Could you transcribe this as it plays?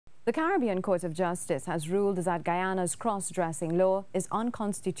The Caribbean Court of Justice has ruled that Guyana's cross-dressing law is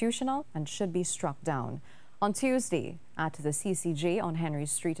unconstitutional and should be struck down. On Tuesday, at the CCJ on Henry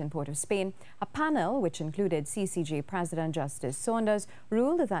Street in Port of Spain, a panel which included CCJ President Justice Saunders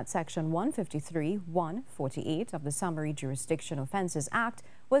ruled that Section 153(1)48 of the Summary Jurisdiction Offences Act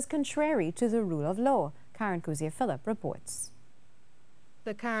was contrary to the rule of law. Cozier Phillip reports.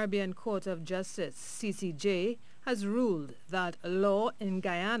 The Caribbean Court of Justice, CCJ, has ruled that a law in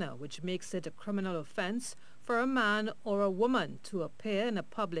Guyana which makes it a criminal offence for a man or a woman to appear in a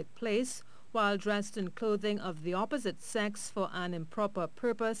public place while dressed in clothing of the opposite sex for an improper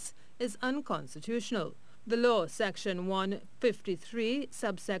purpose is unconstitutional. The law, Section 153,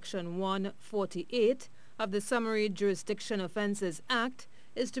 subsection 148 of the Summary Jurisdiction Offences Act,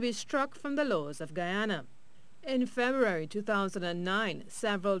 is to be struck from the laws of Guyana. In February 2009,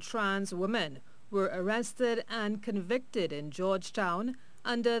 several trans women were arrested and convicted in Georgetown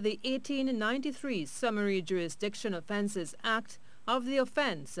under the 1893 Summary Jurisdiction Offences Act of the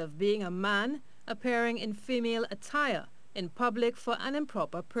offence of being a man appearing in female attire in public for an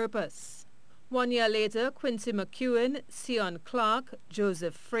improper purpose. 1 year later, Quincy McEwen, Sion Clark,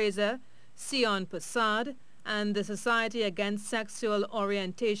 Joseph Fraser, Sion Passad, and the Society Against Sexual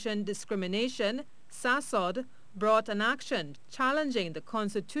Orientation Discrimination, SASOD, brought an action challenging the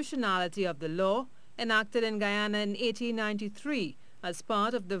constitutionality of the law enacted in Guyana in 1893 as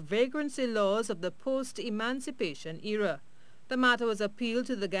part of the vagrancy laws of the post-emancipation era. The matter was appealed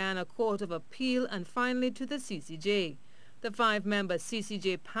to the Guyana Court of Appeal and finally to the CCJ. The 5-member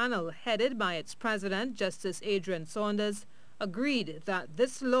CCJ panel, headed by its president, Justice Adrian Saunders, agreed that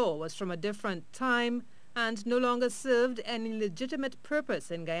this law was from a different time and no longer served any legitimate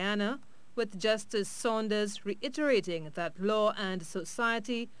purpose in Guyana, with Justice Saunders reiterating that law and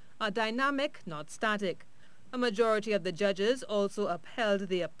society are dynamic, not static. A majority of the judges also upheld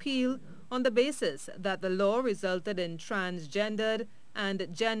the appeal on the basis that the law resulted in transgendered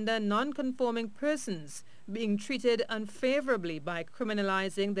and gender non-conforming persons being treated unfavorably by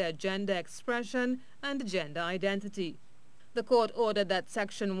criminalizing their gender expression and gender identity. The court ordered that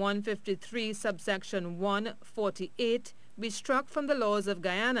Section 153, subsection 148 be struck from the laws of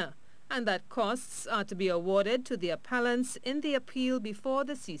Guyana, and that costs are to be awarded to the appellants in the appeal before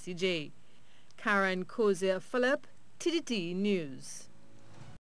the CCJ. Cozier Phillip, TDT News.